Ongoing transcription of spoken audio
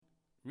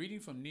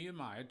Reading from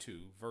Nehemiah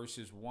 2,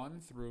 verses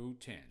 1 through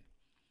 10.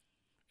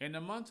 In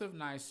the month of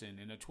Nisan,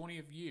 in the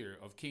 20th year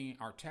of King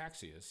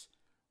Artaxerxes,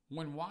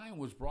 when wine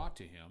was brought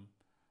to him,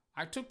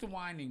 I took the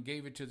wine and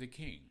gave it to the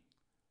king.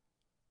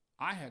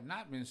 I had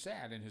not been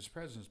sad in his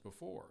presence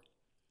before.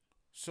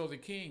 So the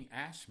king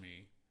asked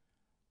me,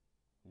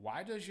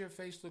 "Why does your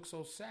face look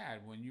so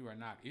sad when you are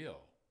not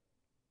ill?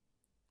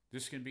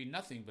 This can be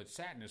nothing but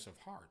sadness of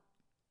heart."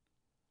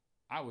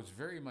 I was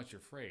very much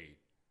afraid,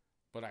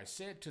 but I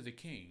said to the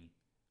king,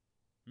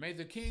 "May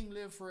the king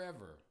live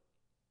forever.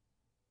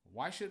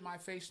 Why should my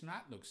face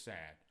not look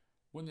sad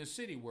when the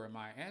city where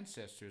my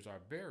ancestors are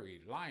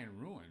buried lie in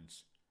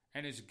ruins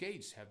and its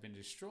gates have been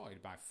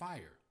destroyed by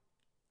fire?"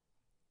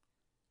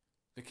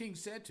 The king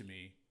said to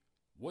me,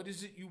 "What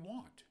is it you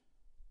want?"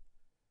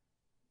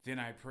 Then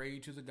I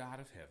prayed to the God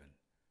of heaven,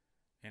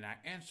 and I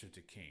answered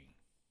the king,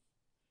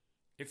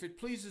 "If it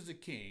pleases the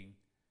king,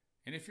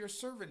 and if your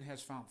servant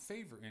has found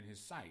favor in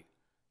his sight,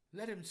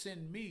 let him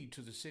send me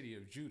to the city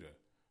of Judah,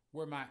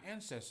 where my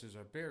ancestors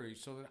are buried,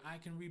 so that I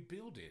can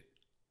rebuild it."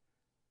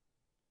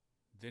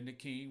 Then the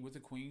king, with the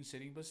queen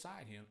sitting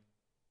beside him,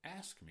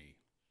 asked me,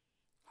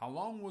 "How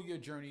long will your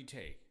journey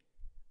take,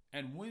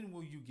 and when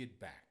will you get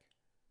back?"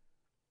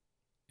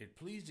 It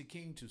pleased the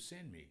king to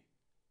send me,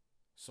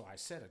 so I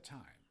set a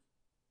time.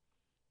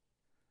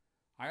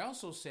 I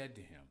also said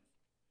to him,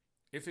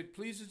 "If it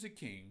pleases the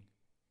king,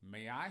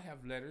 may I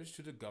have letters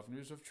to the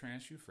governors of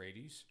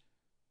Trans-Euphrates,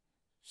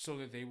 so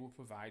that they will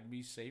provide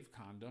me safe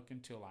conduct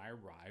until I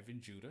arrive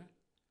in Judah?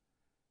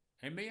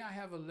 And may I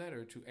have a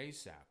letter to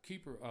Asaph,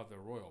 keeper of the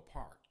royal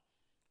park,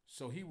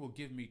 so he will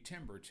give me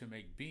timber to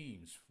make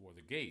beams for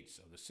the gates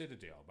of the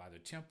citadel by the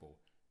temple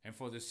and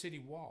for the city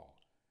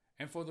wall,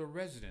 and for the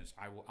residence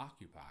I will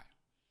occupy."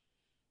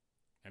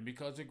 And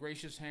because the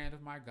gracious hand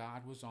of my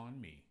God was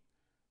on me,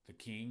 the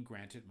king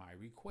granted my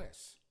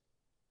requests.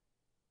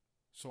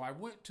 So I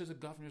went to the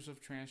governors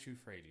of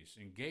Trans-Euphrates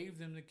and gave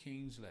them the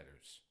king's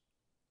letters.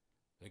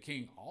 The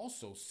king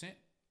also sent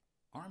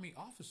army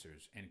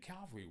officers and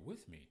cavalry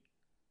with me.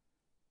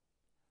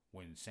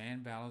 When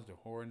Sanballat the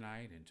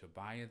Horonite and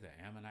Tobiah the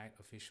Ammonite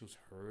officials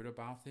heard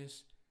about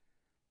this,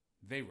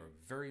 they were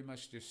very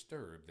much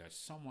disturbed that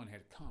someone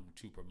had come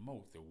to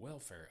promote the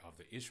welfare of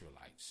the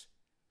Israelites.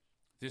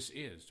 This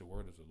is the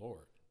word of the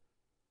Lord.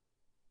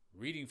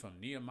 Reading from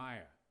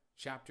Nehemiah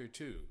chapter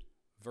 2,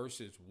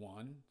 verses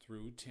 1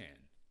 through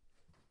 10.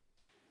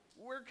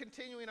 We're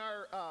continuing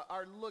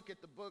our look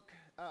at the book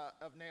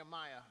of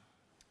Nehemiah,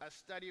 a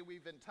study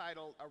we've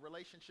entitled A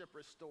Relationship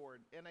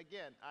Restored. And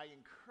again, I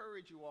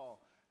encourage you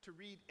all to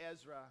read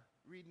Ezra,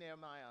 read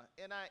Nehemiah.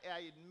 And I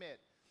admit,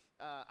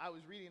 I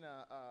was reading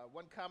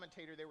one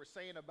commentator, they were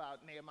saying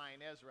about Nehemiah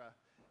and Ezra,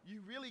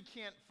 you really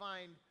can't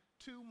find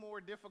two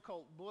more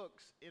difficult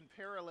books in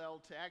parallel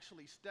to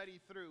actually study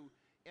through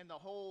in the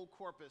whole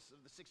corpus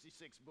of the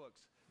 66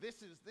 books.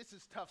 This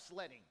is tough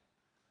sledding.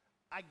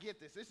 I get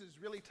this. This is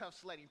really tough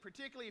sledding,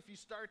 particularly if you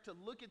start to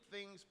look at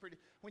things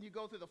when you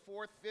go through the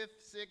 4th, 5th,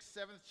 6th,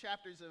 7th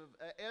chapters of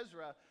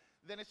Ezra,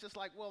 then it's just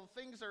like, well,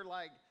 things are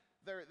like,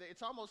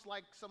 it's almost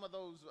like some of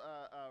those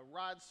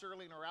Rod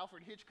Serling or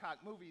Alfred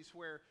Hitchcock movies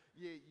where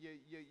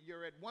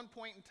you're at one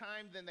point in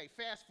time, then they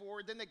fast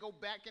forward, then they go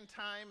back in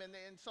time,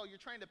 and so you're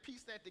trying to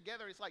piece that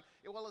together. It's like,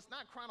 well, it's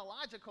not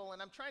chronological,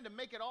 and I'm trying to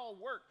make it all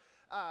work.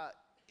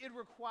 It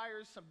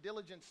requires some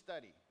diligent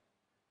study.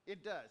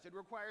 It does. It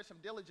requires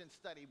some diligent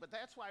study, but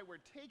that's why we're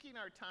taking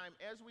our time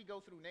as we go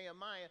through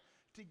Nehemiah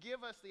to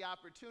give us the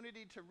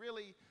opportunity to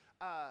really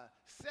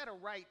set a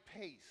right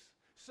pace.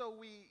 So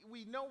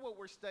we know what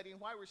we're studying,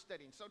 why we're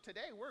studying. So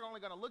today we're only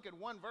going to look at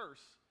one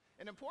verse,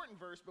 an important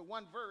verse, but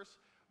one verse.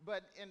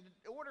 But in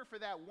order for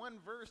that one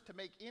verse to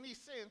make any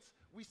sense,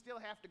 we still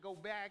have to go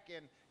back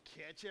and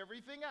catch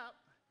everything up,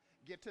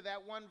 get to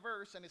that one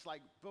verse, and it's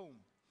like,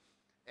 boom.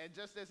 And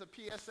just as a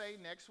PSA,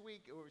 next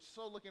week, we're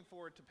so looking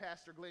forward to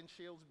Pastor Glenn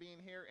Shields being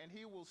here, and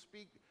he will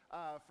speak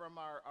from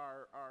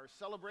our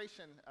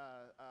celebration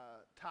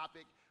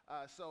topic.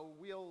 So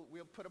we'll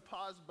put a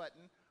pause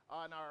button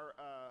on our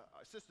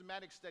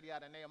systematic study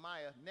out of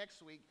Nehemiah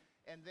next week,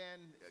 and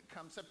then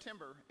come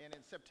September, and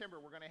in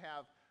September we're going to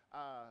have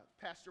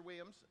Pastor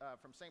Williams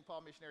from St. Paul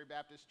Missionary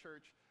Baptist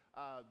Church,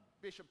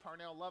 Bishop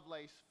Parnell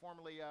Lovelace,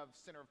 formerly of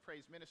Center of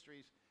Praise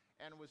Ministries,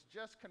 and was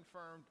just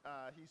confirmed,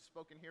 he's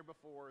spoken here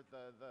before,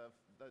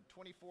 the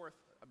 24th,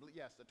 I believe,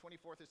 yes, the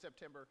 24th of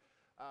September,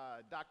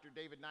 Dr.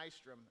 David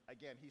Nystrom,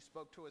 again, he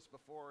spoke to us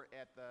before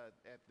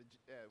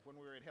when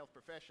we were at Health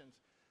Professions.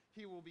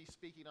 He will be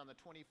speaking on the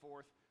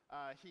 24th.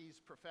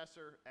 He's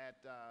professor at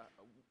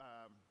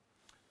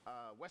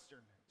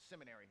Western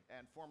Seminary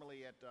and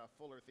formerly at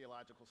Fuller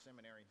Theological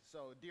Seminary.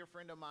 So a dear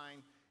friend of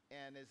mine,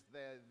 and as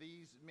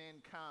these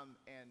men come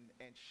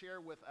and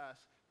share with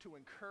us to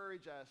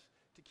encourage us,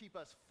 to keep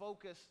us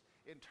focused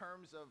in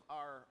terms of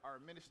our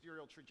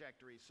ministerial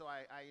trajectory. So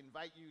I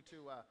invite you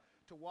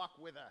to walk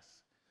with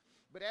us.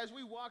 But as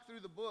we walk through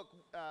the book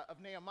of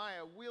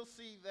Nehemiah, we'll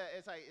see that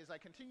as I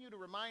continue to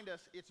remind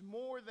us, it's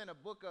more than a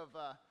book of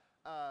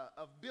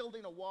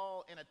building a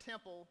wall and a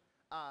temple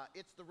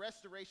It's the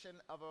restoration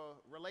of a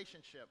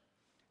relationship.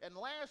 And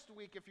last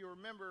week, if you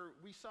remember,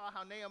 we saw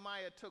how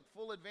Nehemiah took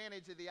full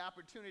advantage of the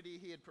opportunity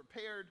he had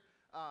prepared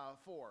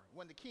for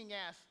when the king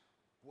asked,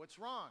 "What's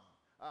wrong?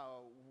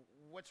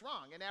 What's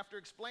wrong?" And after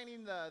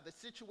explaining the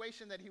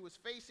situation that he was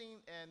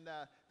facing and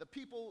the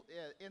people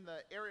in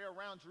the area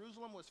around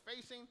Jerusalem was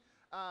facing,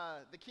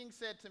 the king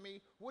said to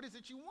me, "What is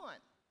it you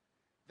want?"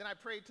 Then I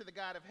prayed to the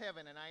God of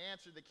heaven, and I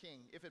answered the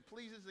king, "If it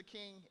pleases the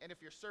king, and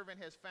if your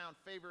servant has found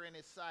favor in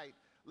his sight,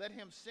 let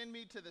him send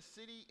me to the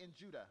city in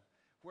Judah,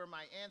 where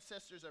my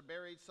ancestors are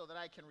buried, so that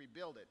I can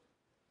rebuild it."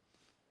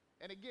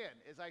 And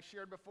again, as I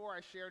shared before, I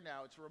share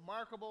now, it's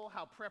remarkable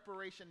how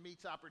preparation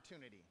meets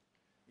opportunity.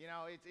 You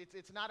know,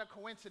 it's not a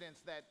coincidence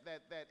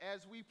that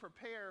as we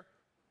prepare,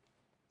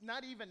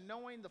 not even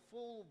knowing the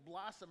full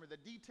blossom or the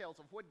details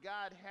of what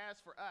God has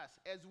for us,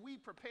 as we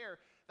prepare,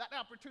 that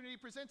opportunity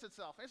presents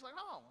itself. And it's like,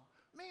 oh,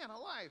 man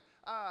alive,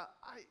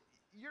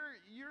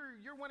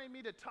 you're wanting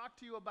me to talk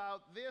to you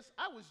about this.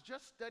 I was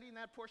just studying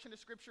that portion of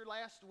Scripture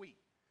last week.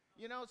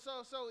 You know,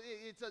 so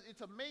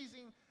it's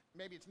amazing.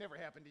 Maybe it's never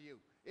happened to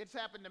you. It's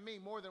happened to me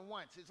more than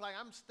once. It's like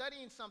I'm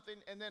studying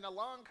something, and then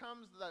along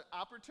comes the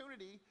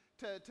opportunity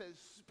to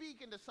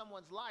speak into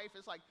someone's life.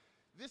 It's like,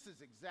 this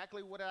is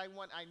exactly what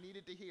I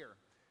needed to hear.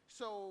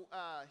 So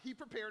he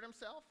prepared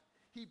himself.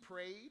 He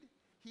prayed.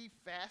 He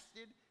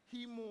fasted.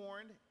 He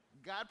mourned.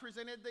 God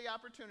presented the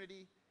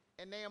opportunity,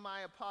 and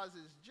Nehemiah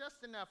pauses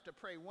just enough to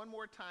pray one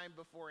more time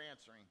before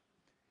answering.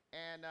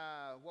 And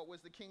what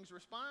was the king's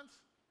response?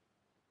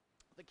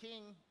 The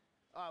king,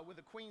 with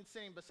the queen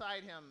sitting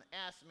beside him,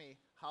 asked me,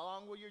 "How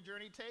long will your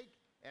journey take,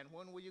 and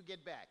when will you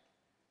get back?"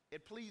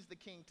 It pleased the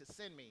king to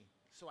send me,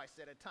 so I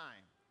set a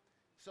time.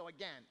 So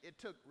again, it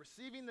took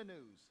receiving the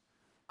news,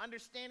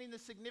 understanding the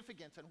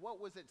significance and what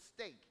was at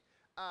stake.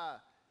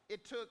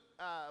 It took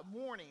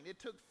mourning. It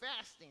took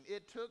fasting.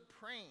 It took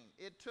praying.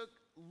 It took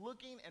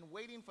looking and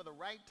waiting for the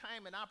right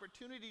time and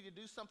opportunity to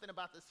do something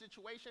about the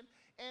situation.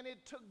 And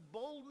it took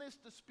boldness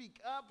to speak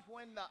up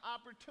when the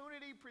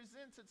opportunity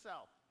presents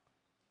itself.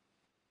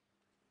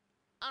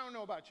 I don't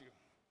know about you.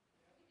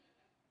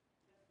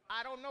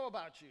 I don't know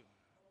about you.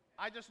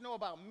 I just know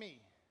about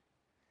me.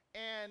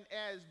 And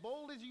as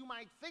bold as you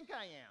might think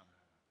I am,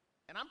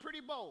 and I'm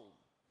pretty bold.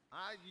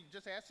 You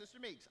just ask Sister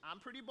Meeks.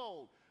 I'm pretty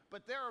bold.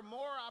 But there are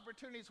more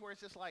opportunities where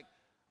it's just like,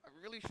 I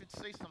really should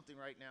say something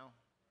right now.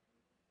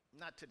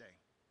 Not today.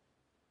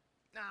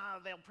 Nah,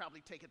 they'll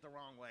probably take it the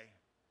wrong way.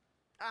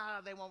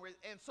 They won't.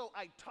 And so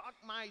I talk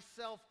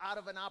myself out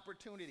of an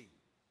opportunity.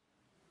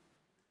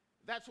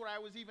 That's what I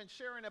was even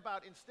sharing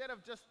about. Instead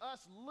of just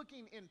us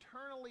looking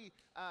internally,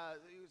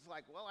 it was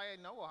like, well, I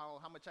know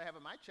how much I have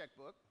in my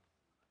checkbook.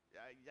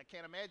 I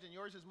can't imagine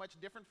yours is much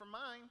different from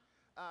mine.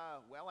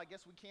 Well, I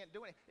guess we can't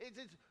do it.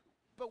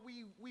 But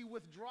we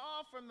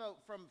withdraw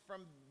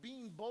from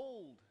being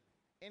bold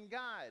in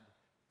God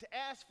to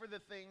ask for the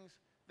things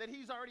that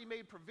He's already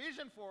made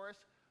provision for us,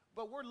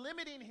 but we're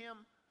limiting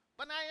Him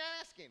by not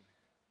asking.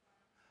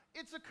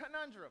 It's a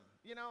conundrum,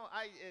 you know.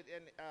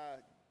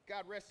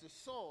 God rest his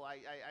soul.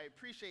 I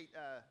appreciate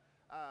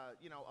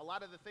a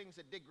lot of the things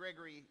that Dick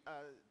Gregory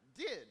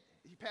did.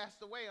 He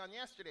passed away on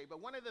yesterday,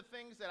 but one of the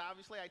things that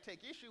obviously I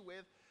take issue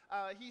with,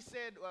 he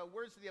said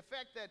words to the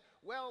effect that,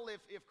 well,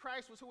 if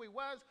Christ was who he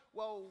was,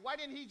 well, why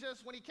didn't he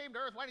just, when he came to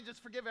earth, why didn't he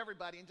just forgive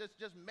everybody and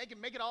just make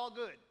it all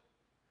good?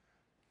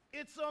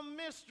 It's a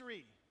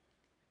mystery.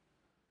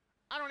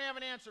 I don't have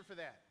an answer for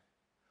that.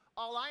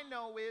 All I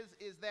know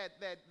is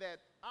that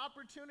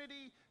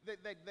opportunity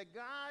that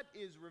God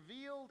is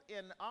revealed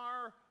in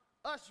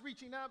us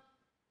reaching up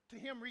to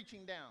Him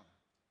reaching down.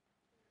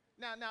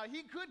 Now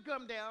He could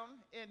come down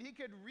and He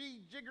could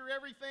rejigger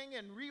everything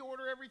and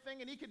reorder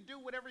everything, and He could do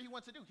whatever He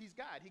wants to do. He's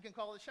God. He can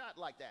call a shot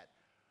like that.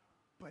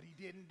 But He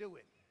didn't do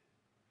it.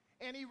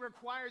 And He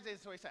requires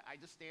it. So He said, I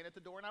just stand at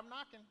the door and I'm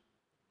knocking.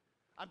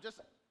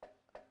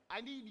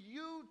 I need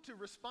you to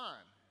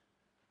respond.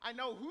 I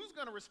know who's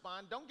going to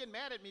respond. Don't get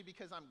mad at me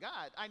because I'm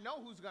God. I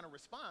know who's going to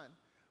respond,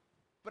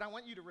 but I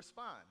want you to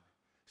respond.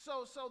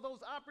 So those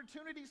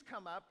opportunities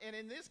come up, and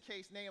in this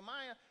case,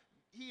 Nehemiah,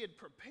 he had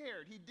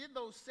prepared. He did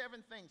those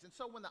 7 things. And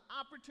so when the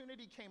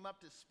opportunity came up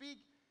to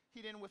speak,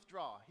 he didn't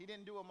withdraw. He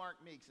didn't do a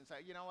Mark Meeks and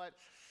say, you know what?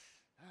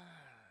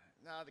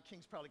 No, the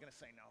king's probably going to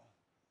say no.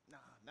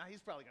 No, he's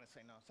probably going to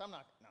say no. So I'm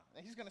not, no.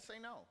 He's going to say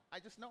no. I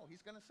just know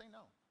he's going to say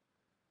no.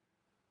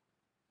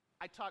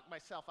 I talked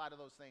myself out of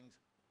those things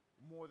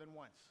more than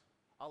once,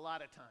 a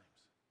lot of times.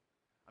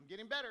 I'm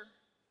getting better.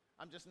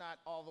 I'm just not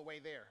all the way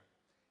there.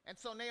 And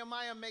so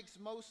Nehemiah makes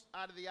most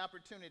out of the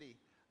opportunity.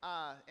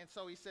 And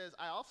so he says,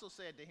 I also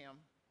said to him,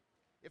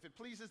 if it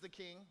pleases the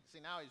king, see,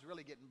 now he's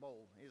really getting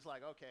bold. He's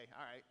like, okay,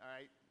 all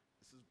right,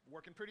 this is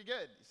working pretty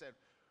good. He said,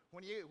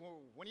 when are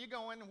you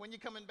going? When are you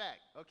coming back?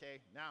 Okay,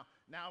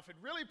 now if it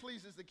really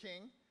pleases the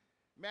king,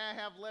 may I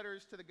have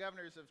letters to the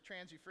governors of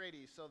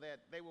Trans-Euphrates so that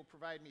they will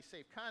provide me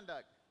safe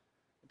conduct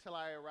until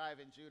I arrive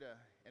in Judah,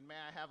 and may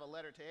I have a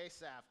letter to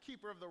Asaph,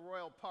 keeper of the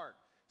royal park,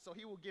 so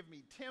he will give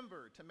me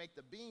timber to make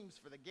the beams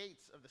for the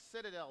gates of the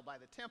citadel by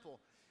the temple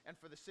and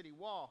for the city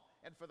wall,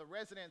 and for the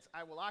residence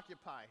I will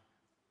occupy,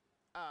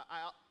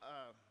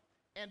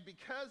 and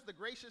because the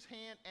gracious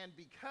hand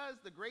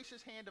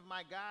of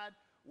my God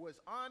was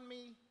on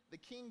me, the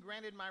king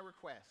granted my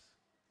request.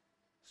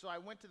 So I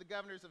went to the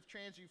governors of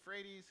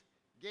Trans-Euphrates,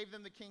 gave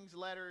them the king's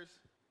letters.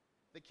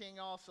 The king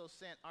also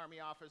sent army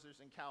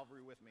officers and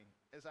cavalry with me,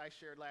 as I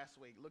shared last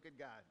week. Look at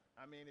God.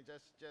 I mean,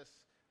 just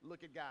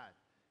look at God.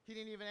 He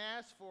didn't even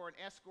ask for an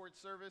escort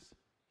service.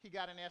 He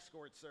got an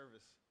escort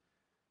service.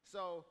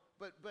 So,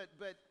 but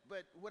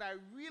what I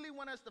really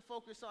want us to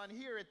focus on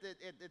here at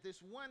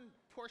this one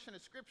portion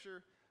of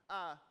Scripture,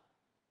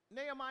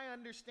 Nehemiah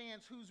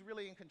understands who's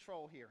really in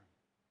control here.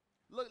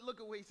 Look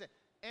at what he said.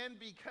 And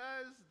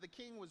because the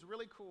king was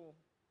really cool,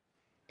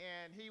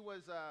 and he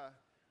was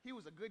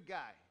a good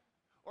guy,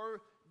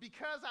 or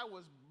because I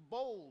was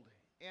bold,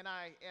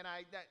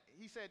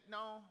 he said,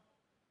 no,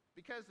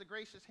 because the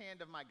gracious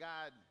hand of my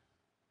God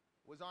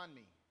was on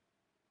me.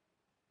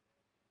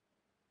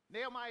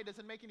 Nehemiah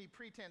doesn't make any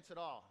pretense at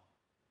all.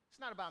 It's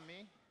not about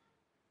me.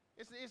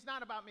 It's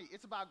not about me.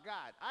 It's about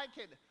God.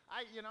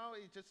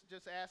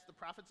 Just ask the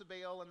prophets of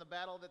Baal in the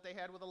battle that they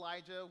had with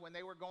Elijah when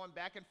they were going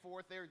back and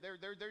forth. They're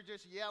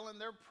just yelling.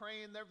 They're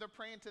praying. They're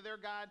praying to their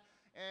God.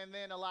 And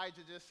then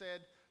Elijah just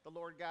said, "The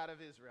Lord God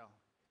of Israel,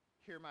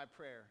 hear my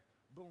prayer."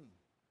 Boom.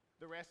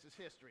 The rest is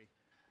history.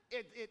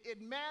 It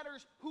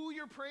matters who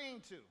you're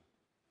praying to.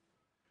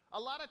 A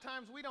lot of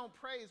times we don't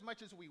pray as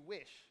much as we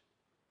wish.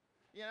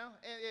 You know,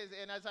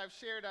 and as I've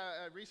shared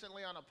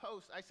recently on a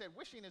post, I said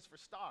wishing is for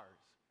stars.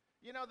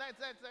 You know, that's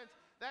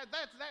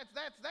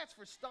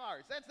for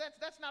stars.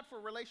 That's not for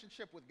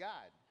relationship with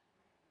God.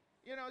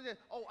 You know,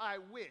 oh, I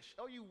wish.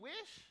 Oh, you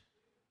wish?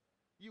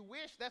 You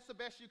wish? That's the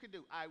best you can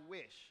do. I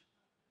wish.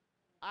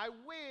 I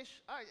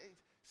wish.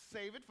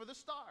 Save it for the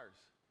stars.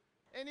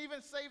 And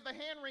even save the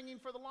hand wringing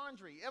for the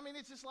laundry. I mean,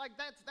 it's just like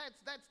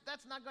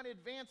that's not going to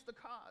advance the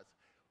cause.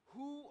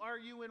 Who are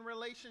you in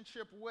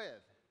relationship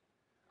with?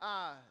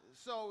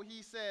 So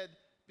he said,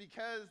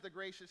 because the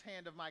gracious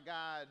hand of my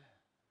God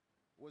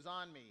was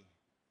on me,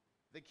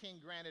 the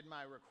king granted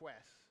my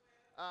request.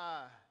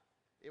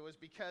 It was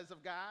because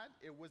of God.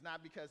 It was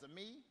not because of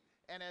me.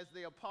 And as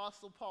the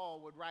Apostle Paul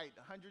would write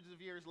hundreds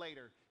of years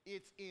later,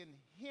 it's in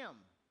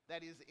him,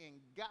 that is in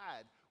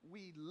God,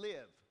 we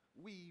live,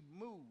 we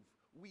move,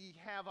 we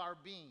have our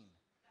being.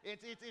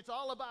 It's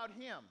all about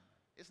him.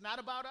 It's not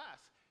about us.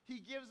 He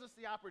gives us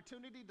the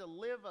opportunity to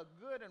live a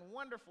good and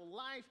wonderful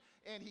life,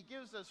 and he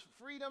gives us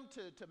freedom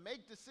to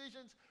make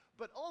decisions,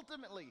 but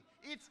ultimately,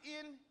 it's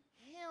in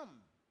him.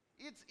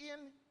 It's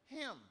in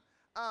him.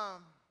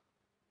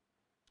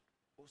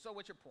 So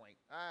what's your point?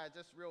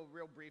 Just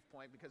real brief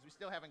point, because we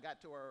still haven't got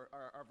to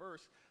our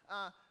verse.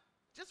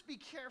 Just be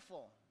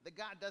careful that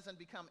God doesn't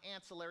become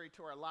ancillary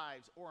to our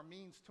lives or a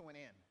means to an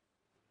end.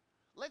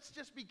 Let's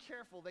just be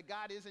careful that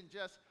God isn't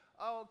just,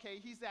 oh, okay,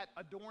 he's that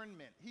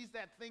adornment. He's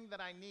that thing that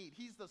I need.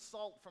 He's the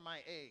salt for my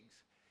eggs.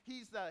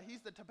 He's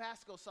the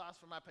Tabasco sauce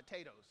for my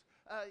potatoes.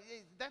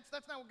 That's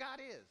not what God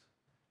is.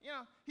 You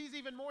know, he's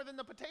even more than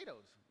the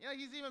potatoes. You know,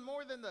 he's even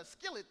more than the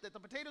skillet that the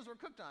potatoes were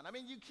cooked on. I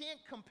mean, you can't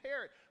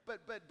compare it.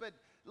 But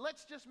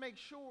let's just make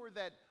sure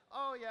that,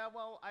 oh yeah,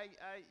 well,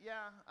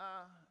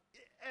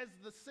 as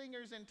the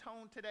singers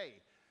intone today,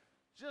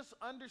 just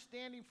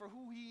understanding for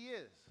who he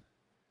is.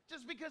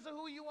 Just because of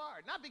who you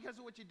are, not because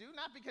of what you do,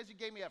 not because you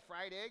gave me a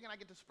fried egg and I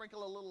get to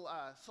sprinkle a little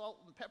salt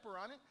and pepper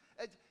on it.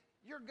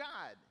 You're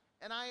God,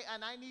 and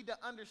I need to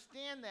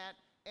understand that,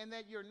 and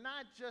that you're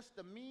not just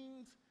the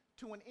means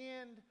to an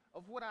end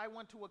of what I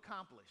want to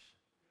accomplish.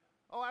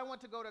 Oh, I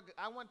want to go to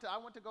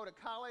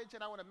college,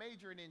 and I want to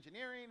major in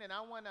engineering, and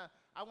I want to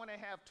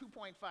have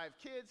 2.5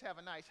 kids, have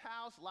a nice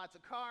house, lots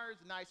of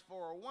cars, nice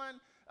 401.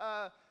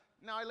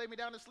 Now I lay me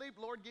down to sleep.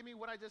 Lord, give me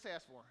what I just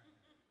asked for.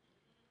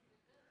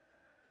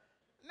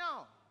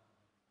 No.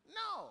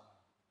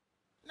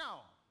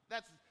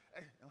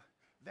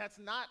 That's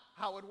not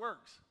how it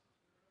works.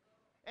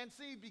 And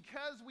see,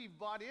 because we've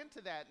bought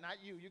into that,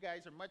 not you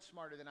guys are much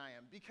smarter than I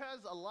am, because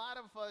a lot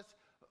of us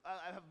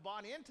have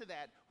bought into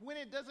that,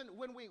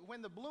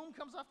 when the bloom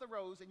comes off the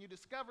rose and you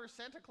discover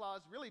Santa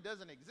Claus really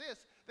doesn't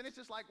exist, then it's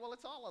just like, well,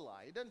 it's all a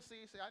lie. It doesn't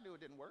see, I knew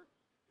it didn't work.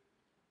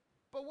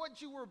 But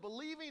what you were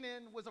believing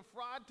in was a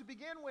fraud to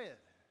begin with.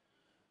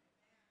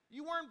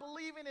 You weren't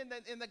believing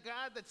in the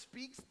God that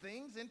speaks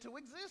things into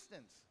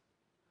existence.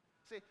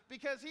 See,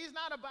 because he's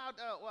not about,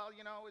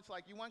 it's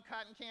like you want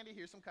cotton candy,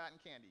 here's some cotton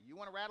candy. You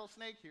want a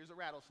rattlesnake, here's a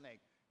rattlesnake.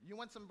 You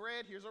want some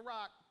bread, here's a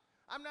rock.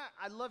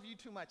 I love you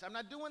too much. I'm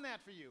not doing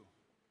that for you.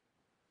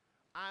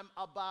 I'm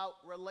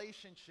about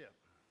relationship.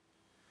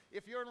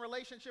 If you're in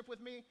relationship with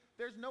me,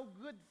 there's no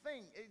good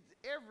thing.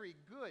 Every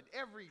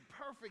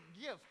perfect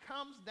gift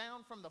comes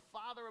down from the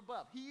Father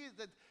above. He is,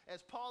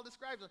 as Paul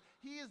describes him,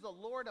 he is the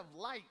Lord of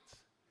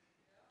lights.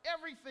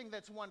 Everything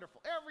that's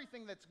wonderful,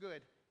 everything that's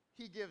good,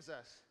 he gives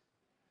us.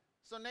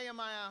 So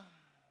Nehemiah,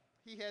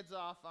 he heads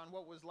off on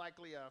what was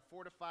likely a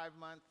 4 to 5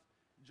 month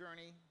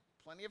journey.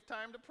 Plenty of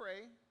time to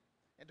pray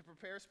and to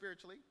prepare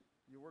spiritually.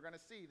 We're going to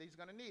see that he's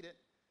going to need it.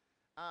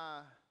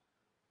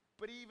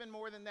 But even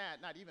more than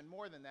that, not even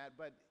more than that,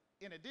 but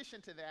in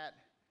addition to that,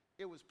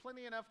 it was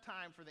plenty enough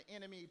time for the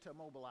enemy to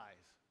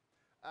mobilize.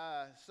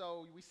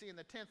 So we see in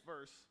the 10th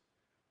verse,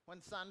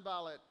 when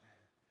Sanballat,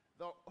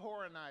 the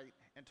Horonite,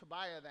 and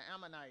Tobiah, the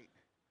Ammonite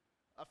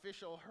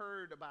official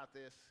heard about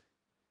this,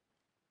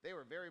 they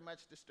were very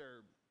much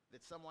disturbed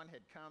that someone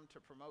had come to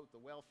promote the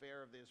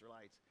welfare of the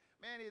Israelites.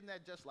 Man, isn't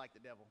that just like the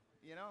devil,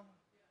 you know?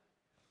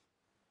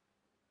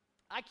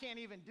 I can't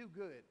even do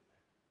good.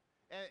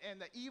 And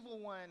the evil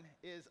one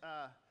is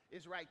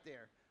right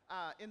there.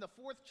 In the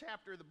 4th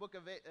chapter of the book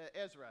of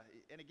Ezra,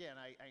 and again,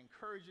 I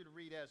encourage you to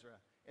read Ezra.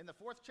 In the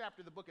 4th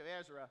chapter of the book of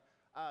Ezra,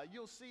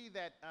 you'll see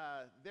that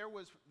there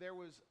was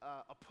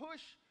a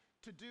push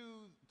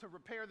to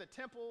repair the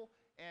temple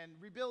and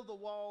rebuild the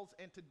walls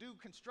and to do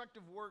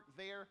constructive work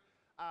there.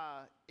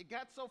 It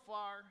got so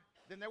far,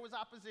 then there was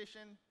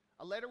opposition.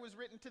 A letter was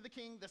written to the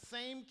king, the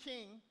same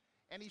king,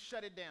 and he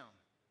shut it down.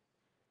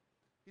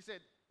 He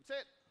said,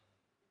 that's it.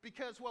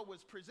 Because what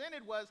was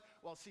presented was,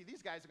 well, see,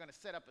 these guys are going to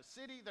set up a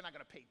city. They're not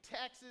going to pay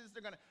taxes.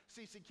 They're going to,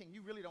 see, king,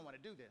 you really don't want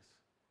to do this.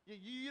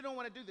 You don't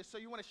want to do this, so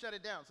you want to shut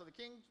it down. So the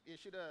king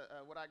issued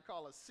what I'd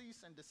call a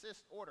cease and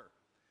desist order.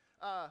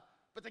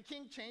 But the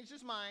king changed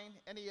his mind,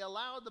 and he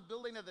allowed the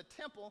building of the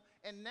temple,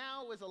 and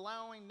now is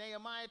allowing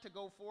Nehemiah to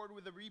go forward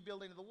with the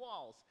rebuilding of the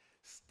walls.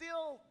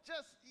 Still,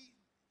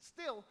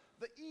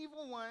 the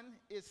evil one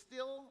is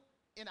still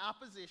in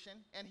opposition,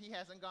 and he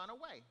hasn't gone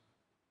away.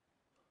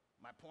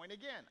 My point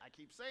again, I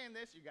keep saying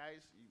this, you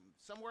guys,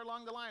 somewhere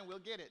along the line, we'll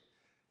get it.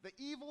 The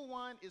evil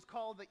one is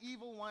called the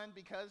evil one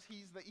because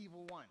he's the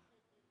evil one.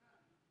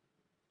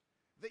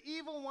 The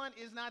evil one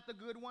is not the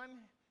good one.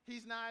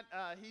 He's not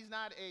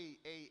a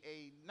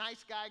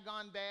nice guy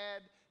gone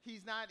bad.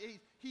 He's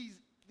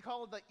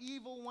called the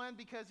evil one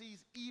because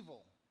he's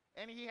evil,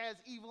 and he has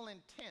evil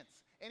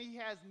intents, and he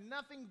has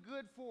nothing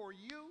good for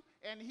you,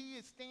 and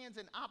he stands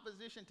in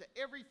opposition to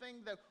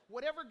everything that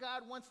whatever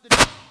God wants to do.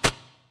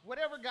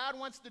 Whatever God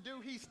wants to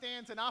do, he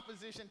stands in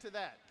opposition to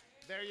that.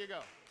 There you go.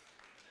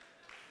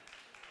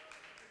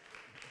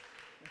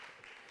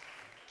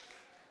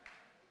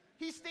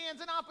 He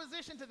stands in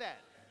opposition to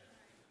that.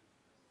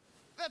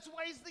 That's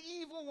why he's the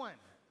evil one.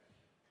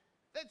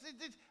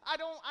 I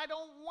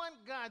don't want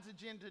God's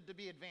agenda to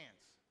be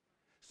advanced.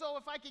 So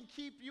if I can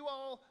keep you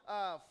all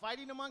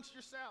fighting amongst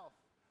yourself,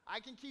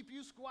 I can keep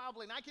you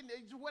squabbling. I can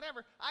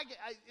whatever.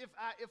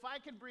 If I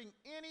can bring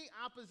any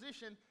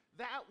opposition,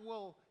 that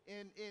will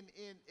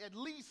at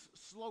least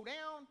slow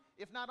down,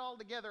 if not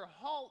altogether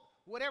halt,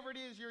 whatever it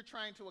is you're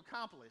trying to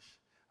accomplish.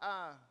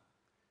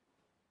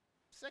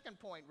 Second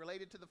point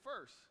related to the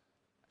first,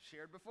 I've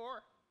shared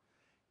before.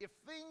 If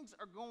things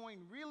are going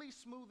really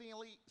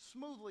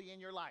smoothly in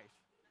your life,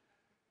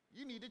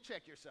 you need to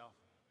check yourself.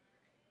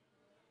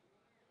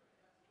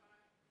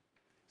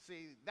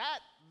 See,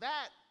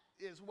 that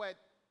is what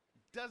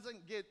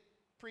doesn't get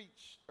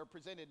preached or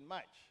presented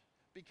much,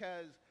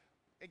 because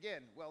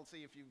again, well,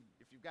 see, if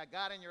you've got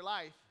God in your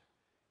life,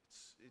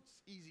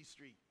 it's easy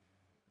street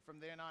from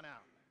then on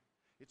out.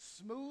 It's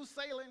smooth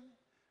sailing,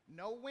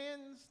 no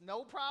winds,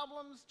 no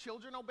problems.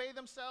 Children obey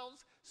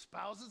themselves,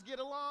 spouses get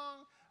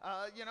along.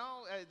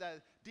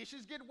 The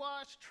dishes get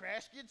washed,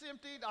 trash gets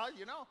emptied.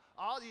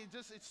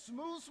 It's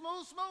smooth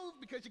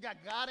because you got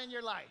God in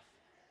your life.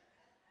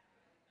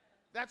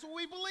 That's what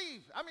we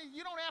believe. I mean,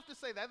 you don't have to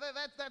say that.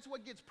 That's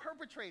what gets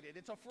perpetrated.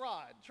 It's a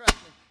fraud. Trust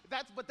me.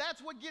 But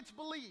that's what gets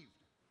believed.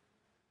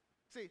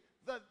 See,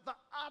 the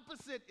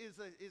opposite is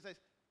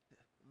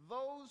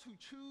those who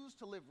choose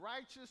to live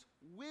righteous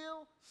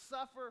will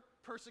suffer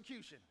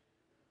persecution.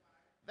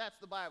 That's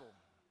the Bible.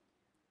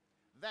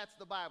 That's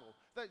the Bible.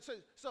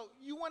 So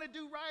you want to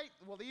do right?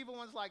 Well, the evil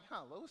one's like,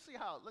 let's see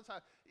how.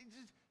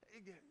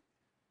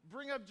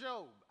 Bring up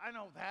Job. I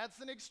know that's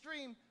an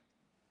extreme.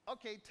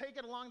 Okay, take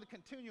it along the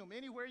continuum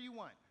anywhere you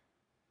want.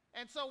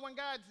 And so when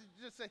God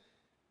just say,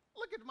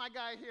 look at my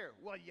guy here.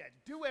 Well, yeah,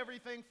 do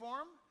everything for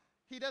him.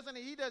 He does,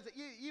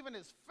 even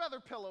his feather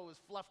pillow is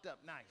fluffed up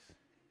nice.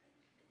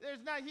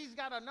 He's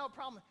got no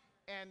problem.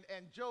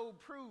 And Job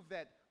proved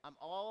that I'm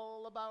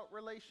all about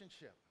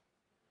relationship.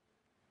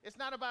 It's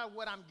not about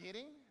what I'm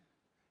getting.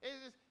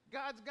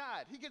 God's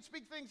God. He can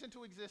speak things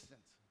into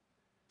existence.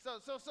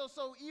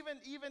 So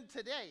even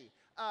today,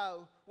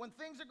 when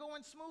things are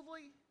going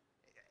smoothly,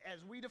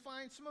 as we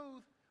define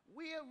smooth,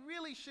 we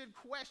really should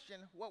question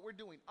what we're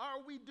doing. Are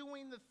we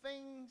doing the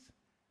things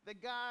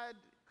that God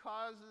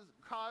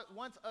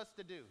wants us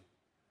to do?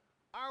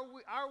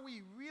 Are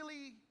we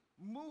really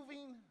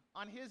moving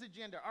on his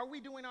agenda? Are we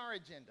doing our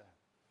agenda?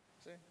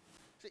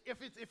 See,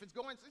 if it's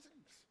going,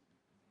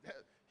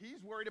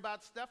 he's worried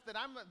about stuff that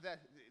the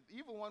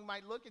evil one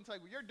might look and say,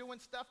 well, you're doing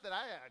stuff that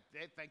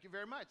thank you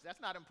very much. That's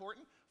not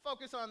important.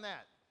 Focus on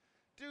that.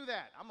 Do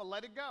that. I'm going to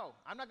let it go.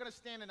 I'm not going to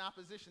stand in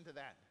opposition to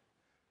that.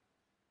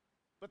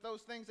 But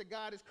those things that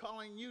God is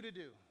calling you to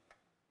do,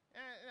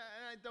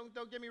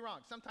 don't get me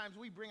wrong. Sometimes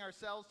we bring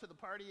ourselves to the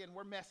party and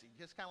we're messy,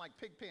 just kind of like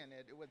Pigpen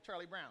with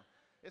Charlie Brown.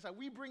 It's like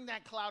we bring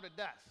that cloud of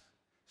dust.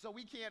 So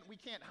we can't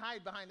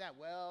hide behind that.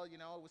 Well, it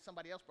was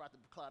somebody else brought the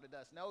cloud of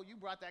dust. No, you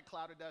brought that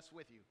cloud of dust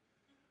with you.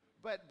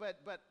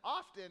 But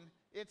often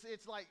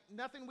it's like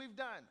nothing we've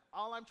done.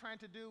 All I'm trying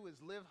to do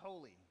is live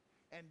holy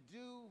and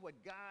do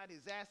what God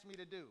has asked me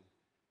to do.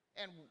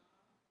 And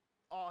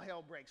all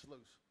hell breaks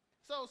loose.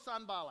 So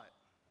Sanballat.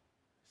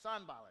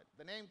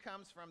 The name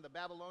comes from the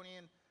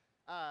Babylonian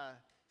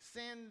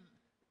Sin,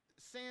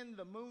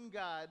 the moon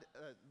god,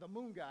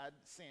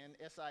 Sin,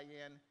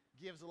 S-I-N,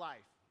 gives life.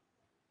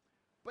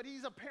 But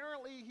he's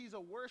a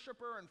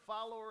worshiper and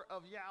follower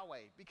of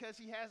Yahweh because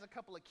he has a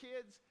couple of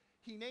kids.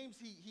 He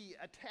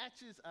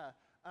attaches a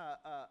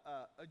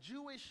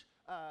Jewish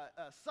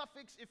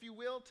suffix, if you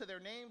will, to their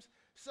names.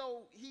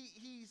 So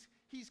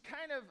he's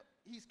kind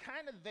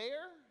of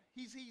there.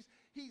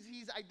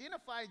 He's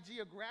identified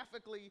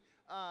geographically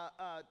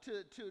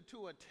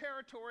to a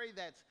territory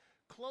that's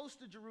close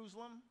to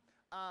Jerusalem.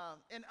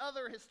 And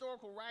other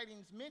historical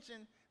writings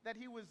mention that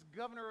he was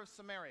governor of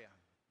Samaria.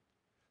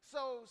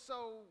 So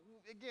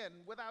again,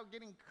 without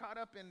getting caught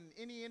up in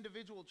any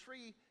individual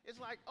tree, it's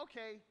like,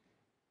 okay,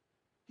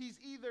 he's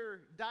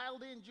either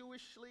dialed in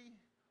Jewishly,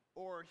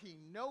 or he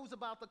knows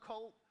about the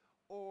cult,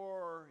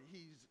 or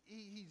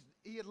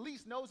he at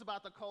least knows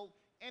about the cult,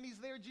 and he's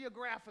there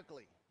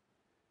geographically.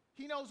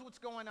 He knows what's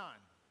going on.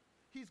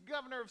 He's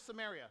governor of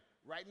Samaria,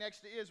 right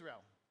next to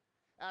Israel.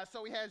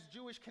 So he has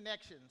Jewish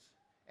connections,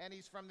 and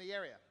he's from the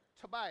area.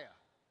 Tobiah.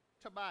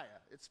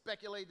 It's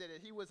speculated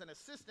that he was an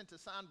assistant to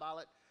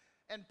Sanballat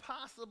and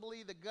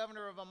possibly the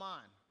governor of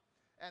Ammon.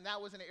 And that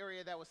was an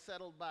area that was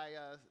settled by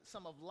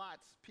some of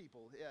Lot's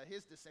people,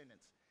 his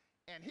descendants.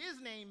 And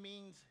his name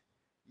means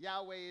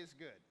Yahweh is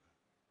good.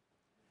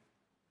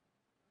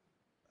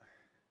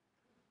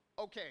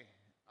 Okay,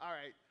 all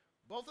right.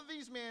 Both of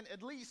these men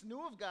at least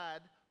knew of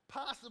God,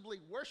 possibly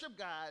worshiped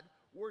God,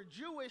 were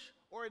Jewish,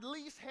 or at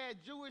least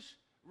had Jewish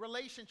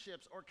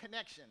relationships or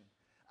connection.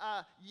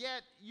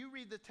 Yet, you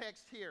read the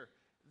text here,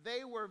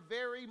 they were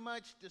very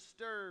much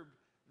disturbed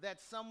that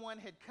someone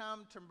had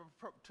come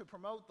to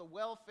promote the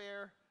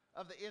welfare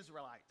of the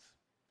Israelites.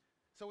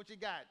 So what you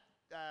got?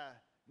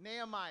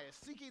 Nehemiah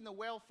seeking the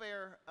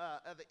welfare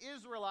of the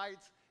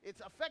Israelites.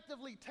 It's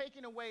effectively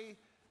taking away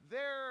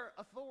their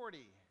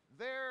authority,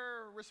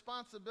 their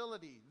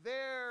responsibility,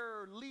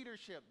 their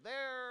leadership,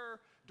 their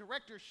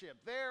directorship,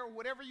 their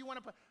whatever you want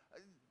to put.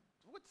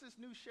 What's this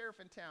new sheriff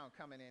in town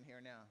coming in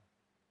here now?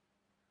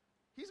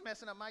 He's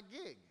messing up my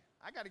gig.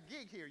 I got a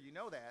gig here, you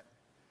know that.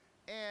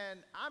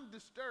 And I'm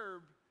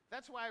disturbed.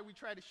 That's why we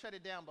tried to shut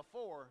it down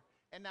before.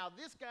 And now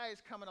this guy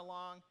is coming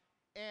along,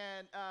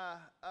 and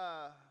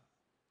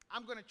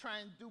I'm going to try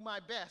and do my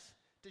best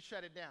to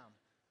shut it down.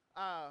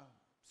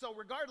 So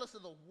regardless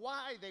of the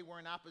why they were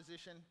in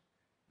opposition,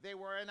 they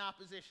were in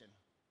opposition.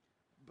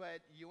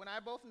 But you and I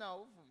both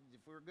know,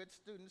 if we're good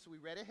students, we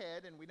read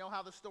ahead, and we know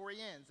how the story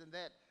ends, and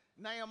that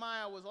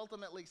Nehemiah was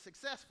ultimately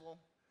successful,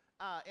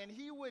 and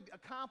he would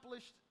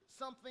accomplish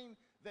something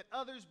that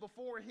others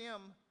before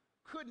him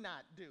could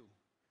not do.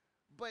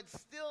 But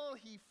still,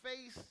 he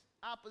faced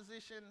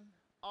opposition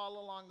all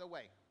along the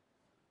way.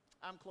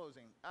 I'm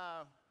closing.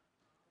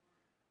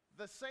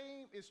 The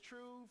same is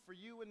true for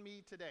you and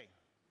me today.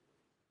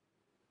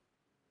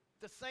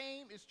 The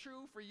same is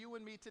true for you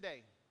and me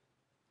today.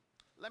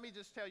 Let me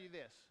just tell you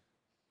this.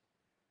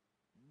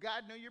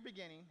 God knew your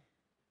beginning.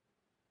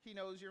 He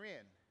knows your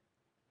end.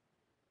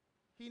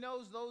 He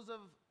knows those of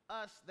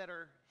us that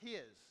are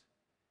his.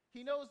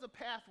 He knows the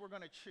path we're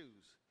going to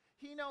choose.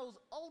 He knows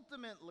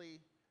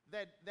ultimately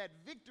that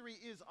victory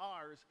is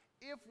ours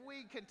if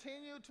we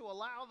continue to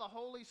allow the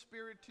Holy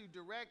Spirit to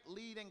direct,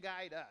 lead, and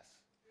guide us.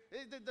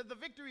 The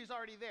victory is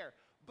already there.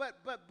 But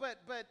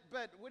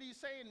what are you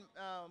saying,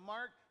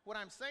 Mark? What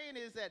I'm saying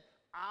is that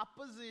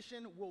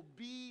opposition will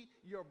be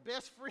your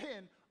best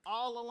friend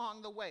all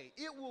along the way.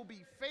 It will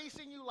be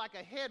facing you like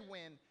a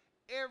headwind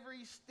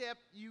every step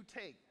you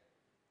take.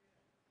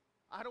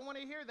 I don't want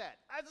to hear that.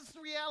 That's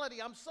the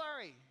reality. I'm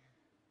sorry.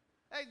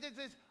 Hey,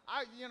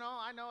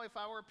 I know if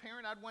I were a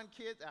parent, I'd want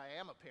kids. I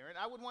am a parent.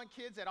 I would want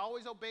kids that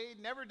always obeyed,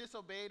 never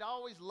disobeyed,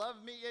 always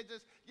loved me. It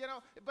just,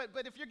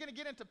 But if you're going to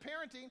get into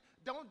parenting,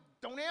 don't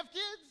have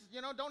kids.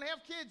 Don't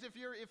have kids if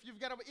you've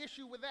got an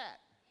issue with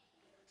that.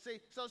 See,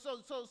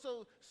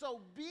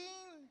 so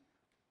being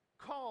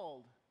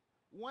called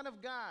one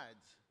of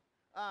God's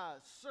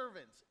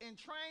servants and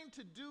trying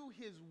to do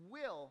His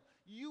will,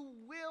 you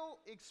will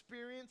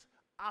experience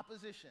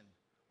opposition.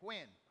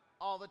 When?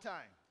 All the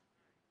time.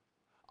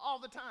 All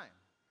the time.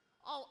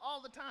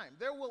 All the time.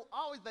 There will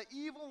always, the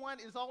evil one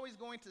is always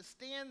going to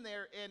stand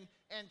there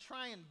and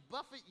try and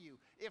buffet you.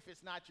 If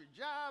it's not your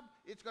job,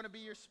 it's going to be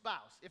your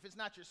spouse. If it's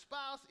not your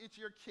spouse, it's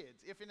your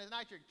kids. If it's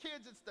not your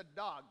kids, it's the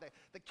dog.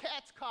 The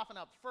cat's coughing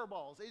up fur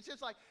balls. It's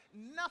just like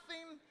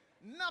nothing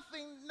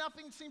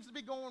seems to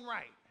be going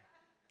right.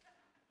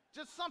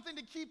 Just something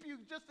to keep you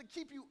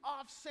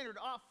off-centered,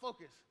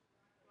 off-focus.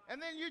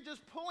 And then you're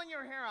just pulling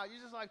your hair out.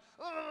 You're just like,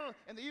 ugh.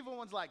 And the evil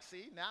one's like,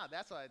 see, now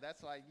that's why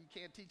you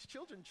can't teach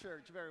children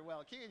church very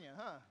well, can you,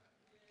 huh?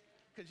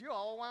 Because you're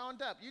all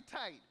wound up. You're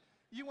tight.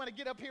 You want to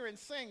get up here and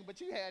sing,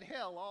 but you had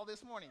hell all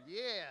this morning.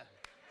 Yeah.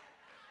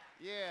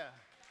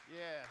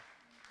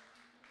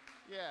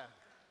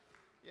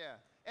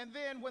 And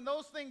then when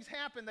those things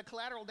happen, the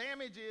collateral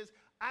damage is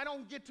I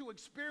don't get to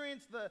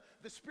experience the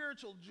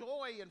spiritual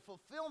joy and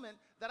fulfillment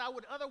that I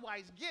would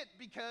otherwise get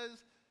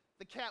because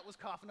the cat was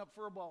coughing up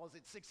fur balls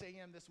at 6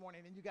 a.m. this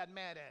morning and you got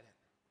mad at it.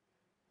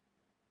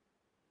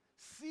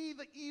 See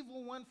the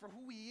evil one for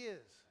who he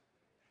is.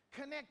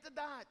 Connect the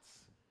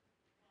dots.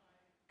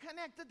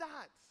 Connect the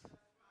dots.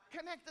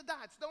 Connect the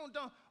dots. Don't,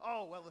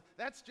 oh, well,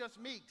 that's just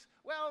Meeks.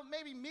 Well,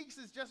 maybe Meeks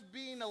is just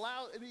being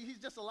allowed, he's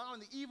just allowing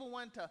the evil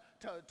one to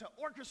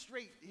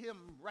orchestrate him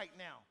right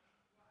now.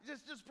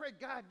 Just pray,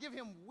 God, give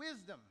him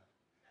wisdom,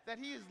 that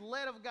he is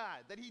led of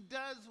God, that he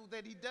does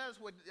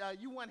what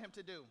you want him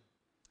to do.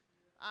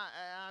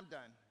 I'm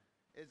done.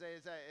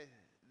 The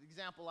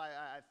example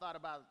I thought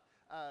about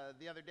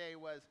the other day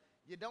was,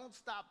 you don't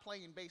stop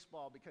playing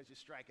baseball because you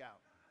strike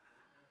out.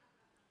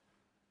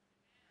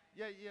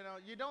 Yeah,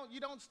 you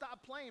don't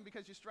stop playing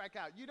because you strike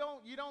out. You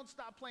don't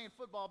stop playing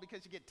football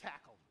because you get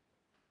tackled.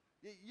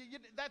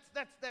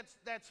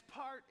 That's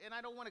part, and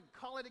I don't want to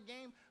call it a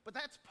game, but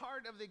that's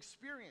part of the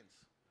experience.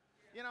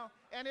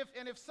 And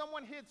if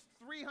someone hits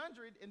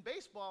 300 in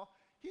baseball,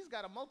 he's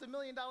got a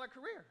multi-million-dollar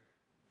career.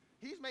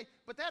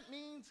 But that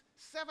means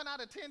 7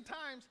 out of 10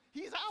 times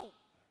he's out.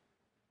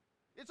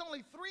 It's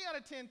only 3 out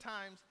of 10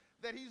 times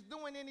that he's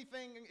doing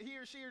anything, he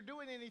or she are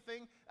doing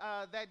anything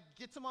that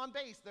gets him on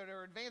base, that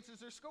or advances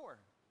their score.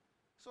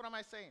 So what am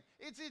I saying?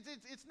 It's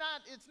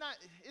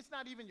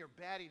not even your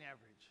batting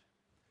average.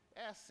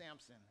 Ask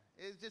Samson.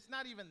 It's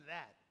not even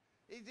that.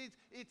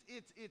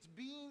 It's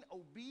being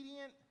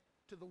obedient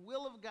to the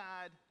will of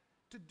God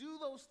to do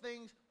those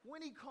things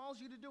when he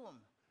calls you to do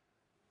them.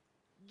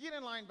 Get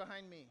in line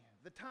behind me.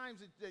 The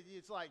times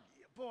it's like,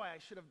 boy, I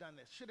should have done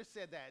this, should have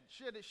said that,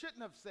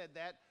 shouldn't have said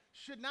that,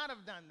 should not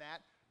have done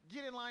that.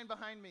 Get in line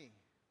behind me.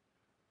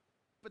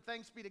 But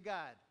thanks be to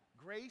God,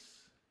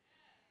 grace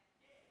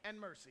and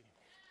mercy.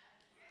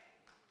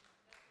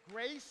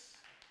 Grace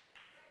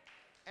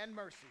and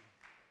mercy.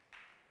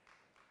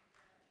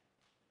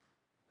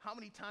 How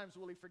many times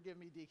will he forgive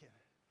me, Deacon?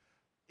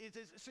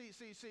 See,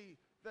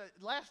 the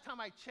last time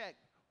I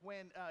checked,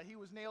 when he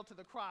was nailed to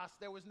the cross,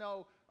 there was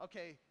no,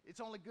 okay, it's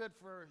only good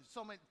for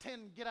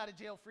 10 get out of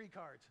jail free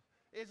cards.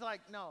 It's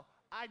like, no,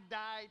 I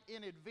died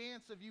in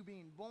advance of you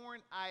being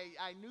born.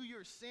 I knew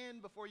your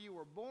sin before you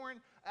were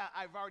born.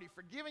 I've already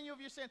forgiven you of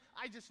your sin.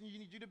 I just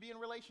need you to be in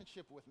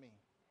relationship with me.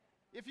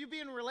 If you be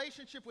in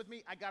relationship with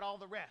me, I got all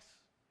the rest.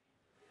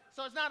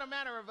 So it's not a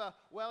matter of,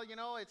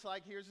 it's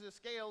like here's the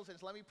scales,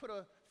 and let me put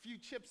a few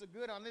chips of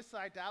good on this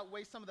side to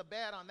outweigh some of the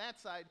bad on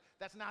that side.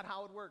 That's not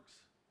how it works.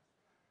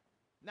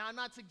 Now, I'm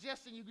not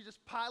suggesting you could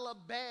just pile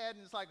up bad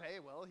and it's like, hey,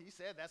 well, he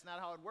said that's not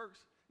how it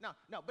works. No,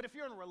 but if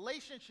you're in a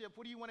relationship,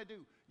 what do you want to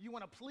do? You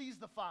want to please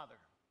the Father.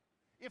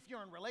 If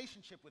you're in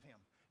relationship with him,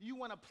 you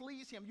want to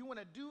please him. You want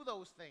to do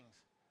those things.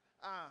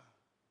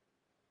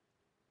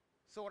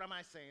 So what am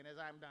I saying as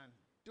I'm done?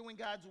 Doing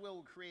God's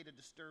will create a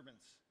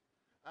disturbance.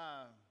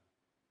 I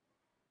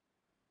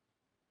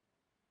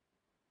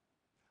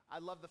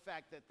love the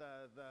fact that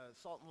the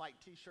Salt and Light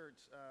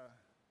t-shirts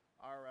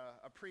are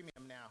a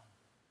premium now.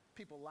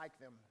 People like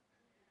them.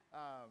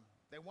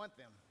 They want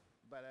them.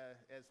 But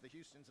as the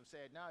Houstons have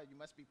said, no, you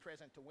must be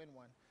present to win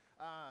one.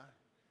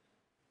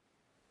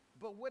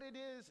 But what it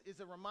is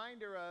a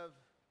reminder of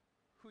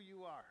who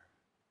you are.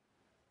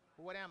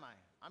 What am I?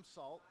 I'm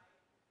salt.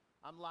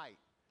 I'm light.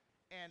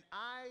 And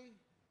I,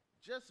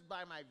 just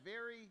by my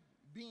very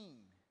being,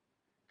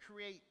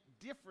 create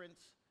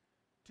difference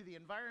to the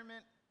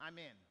environment I'm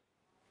in.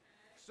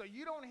 So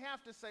you don't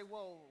have to say,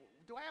 well,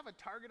 do I have a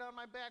target on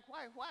my back?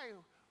 Why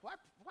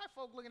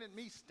folk looking at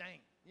me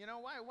stink?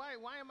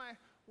 Why am I?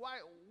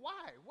 Why?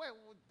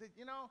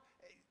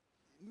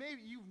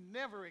 Maybe you've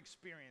never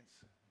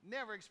experienced.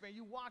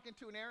 You walk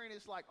into an area and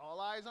it's like all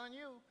eyes on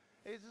you.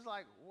 It's just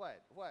like,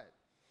 what? What?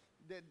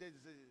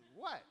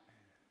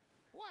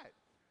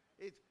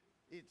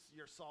 It's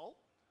your salt,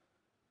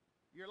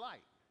 your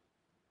light.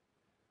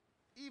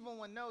 Evil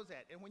one knows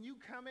that. And when you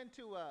come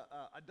into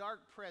a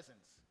dark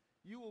presence,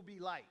 you will be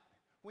light.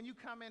 When you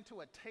come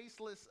into a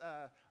tasteless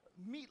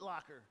meat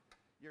locker,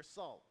 you're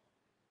salt.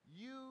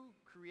 You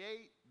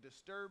create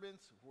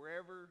disturbance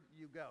wherever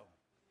you go.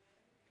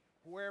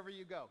 Wherever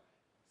you go.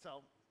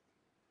 So,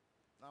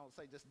 I don't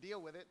say just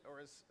deal with it, or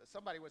as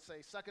somebody would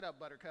say, suck it up,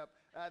 Buttercup.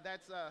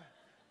 That's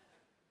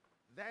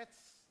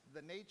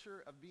the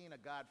nature of being a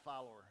God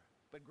follower.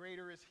 But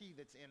greater is he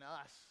that's in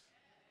us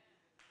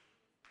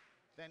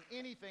than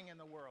anything in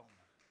the world.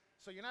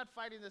 So you're not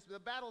fighting this. The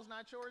battle's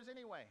not yours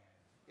anyway.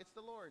 It's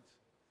the Lord's.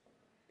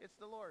 It's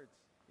the Lord's.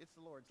 It's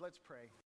the Lord's. Let's pray.